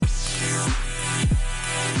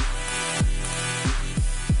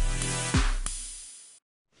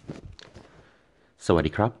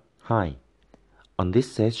Sawadee Hi. On this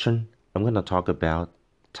session, I'm going to talk about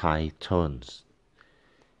Thai tones.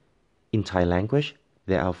 In Thai language,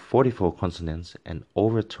 there are 44 consonants and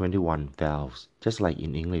over 21 vowels, just like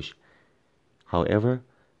in English. However,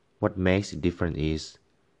 what makes it different is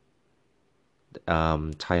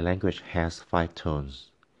Thai language has 5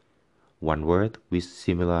 tones. One word with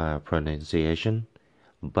similar pronunciation,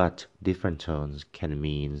 but different tones can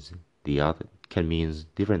mean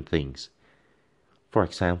different things. For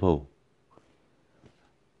example,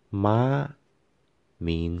 Ma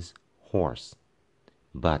means horse,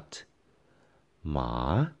 but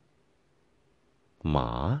Ma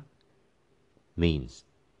means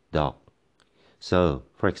dog. So,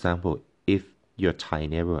 for example, if your Thai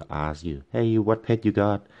neighbor asks you, "Hey, what pet you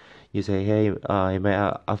got?" You say, "Hey,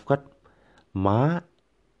 I've got Ma.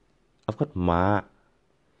 I've got Ma."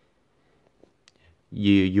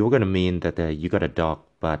 You're gonna mean that you got a dog,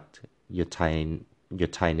 but your Thai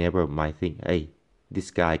neighbor might think, "Hey,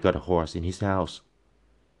 this guy got a horse in his house."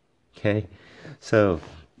 Okay, so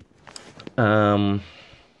um,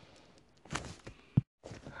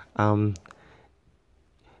 um,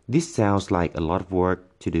 this sounds like a lot of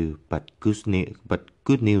work to do, but good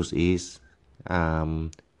news is,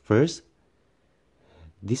 first,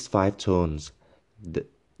 these 5 tones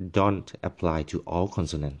don't apply to all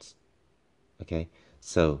consonants. Okay,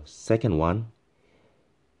 so second one,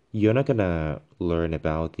 you're not gonna learn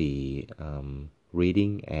about the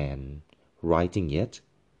reading and writing yet.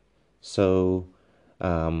 So,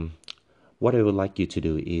 what I would like you to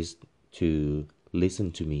do is to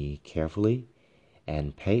listen to me carefully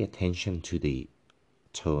and pay attention to the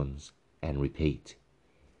tones and repeat.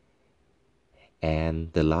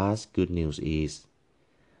 And the last good news is,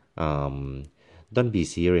 don't be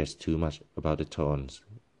serious too much about the tones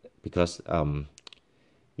because,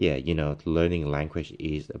 learning language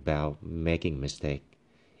is about making mistake.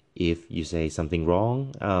 If you say something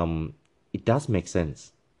wrong, it does make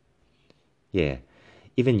sense. Yeah,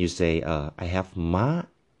 even you say, I have ma,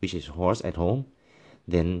 which is horse at home,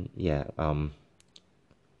 then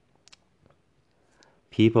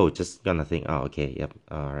people just gonna think, oh, okay, yep,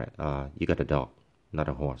 all right, you got a dog, not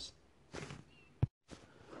a horse.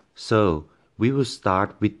 So we will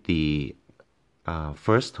start with the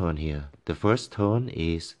first tone here. The first tone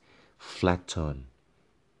is flat tone.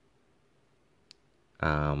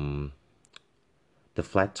 The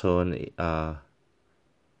flat tone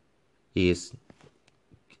is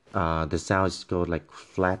the sounds go like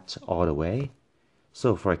flat all the way.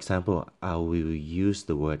 So for example, I will use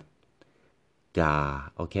the word ga,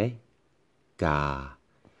 okay? Ga.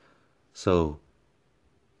 So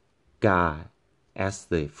ga as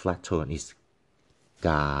the flat tone is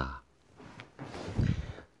ga.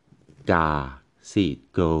 Ga. See,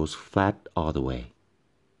 it goes flat all the way.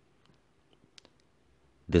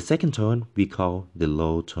 The second tone we call the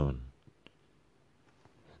low tone.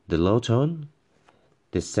 The low tone,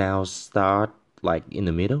 the sound start like in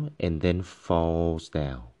the middle and then falls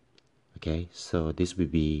down. Okay, so this will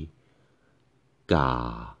be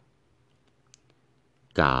ga,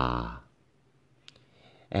 ga.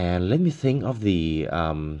 And let me think of the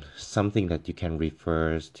something that you can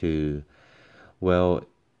refer to. Well,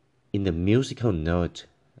 in the musical note,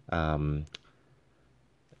 the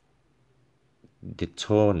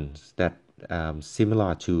tones that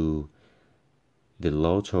similar to the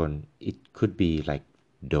low tone, it could be like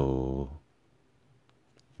do,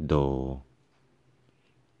 do.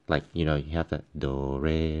 Like, you have the do,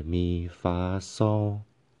 re, mi, fa, sol,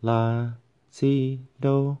 la, si,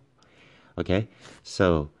 do. Okay,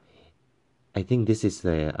 so I think this is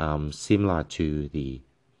the similar to the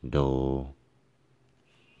do.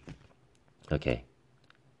 Okay,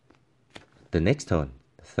 the next tone,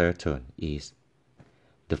 the third tone, is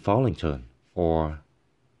the falling tone, or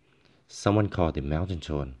someone called the mountain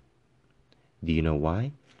tone. Do you know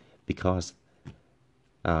why? Because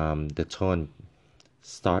the tone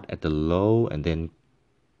start at the low and then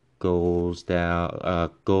goes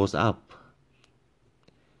down, goes up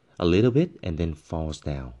a little bit and then falls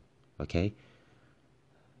down. Okay,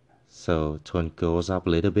 so tone goes up a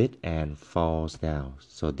little bit and falls down.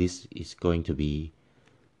 So this is going to be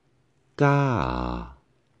ga,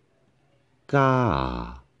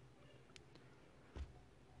 ga.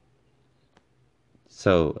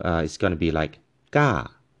 So it's going to be like ga,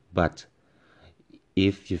 but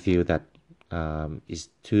if you feel that it's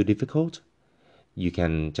too difficult, you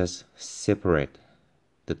can just separate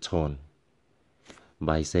the tone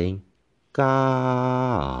by saying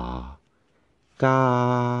ga,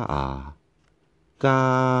 ga,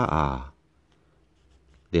 ga.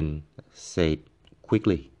 Then say it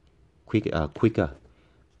quicker.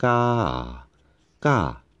 Ga,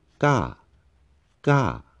 ga, ga,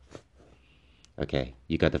 ga. Okay,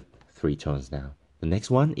 you got the 3 tones now. The next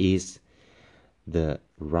one is the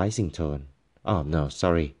rising tone. Oh no,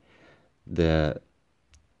 sorry.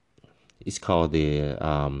 It's called the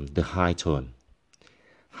high tone.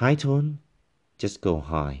 High tone, just go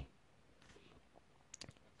high.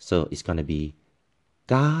 So it's gonna be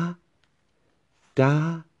ga,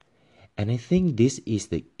 ga, and I think this is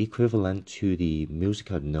the equivalent to the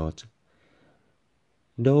musical note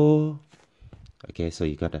do. Okay, so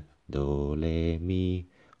you got a do, re, mi,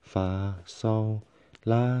 fa, sol,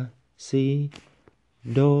 la, si,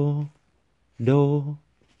 do, do,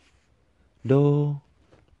 do.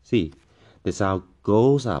 See, the sound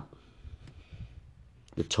goes up.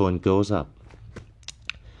 The tone goes up.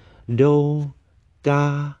 Do,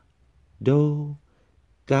 ga, do,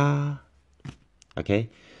 ga. Okay,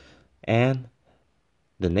 and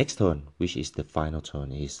the next tone, which is the final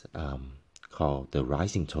tone, is called the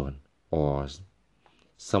rising tone, or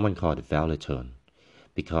someone called the valley tone,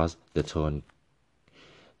 because the tone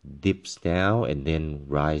dips down and then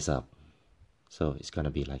rise up. So it's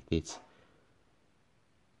gonna be like this.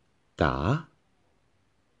 Ga,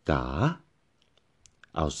 ga.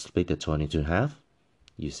 I'll split the tone into half.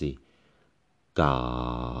 You see,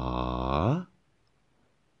 ga,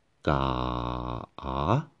 ga,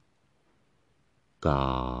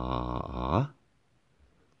 ga.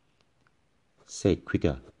 Say it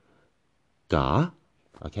quicker. Ga.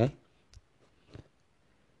 Okay.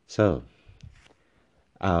 So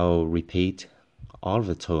I'll repeat all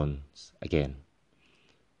the tones again.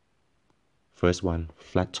 First one,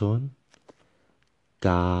 flat tone.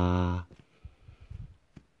 Ga,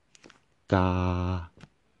 ga.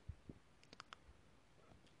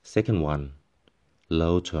 Second one,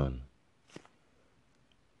 low tone.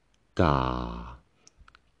 Ga,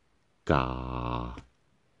 ga.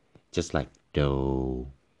 Just like do.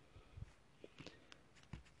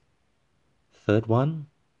 Third one,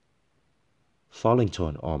 falling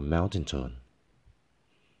tone or mountain tone.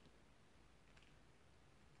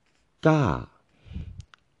 Ga,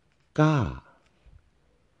 ga,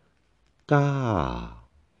 ga.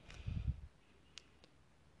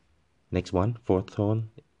 Next one, fourth tone,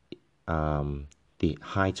 the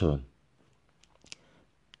high tone.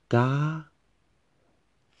 Ga,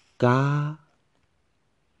 ga,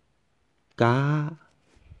 ga.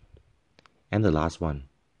 And the last one,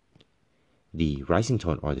 the rising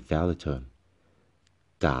tone or the valley tone.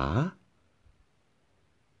 Ga,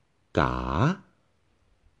 ga,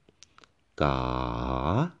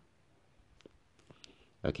 ga.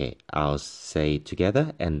 Okay, I'll say it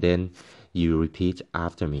together and then you repeat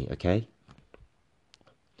after me, okay?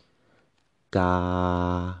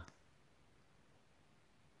 Ga,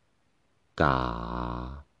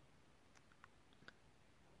 ga,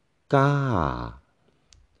 ga,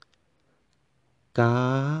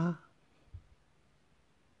 ga,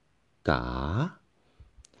 ga.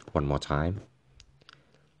 One more time.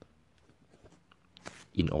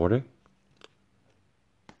 In order.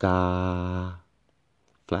 Ga,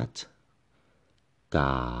 flat.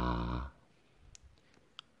 Ga,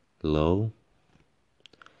 low.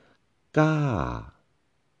 Ga,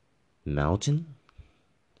 mountain.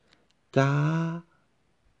 Ga,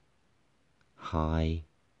 high.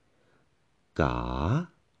 Ga.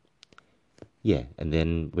 Yeah, and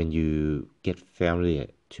then when you get familiar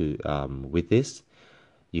to with this,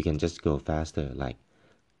 you can just go faster, like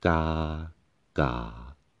ga, ga,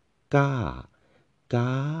 ga,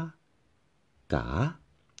 ga, ga,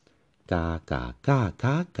 ga, ga, ga,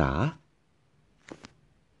 ga, ga.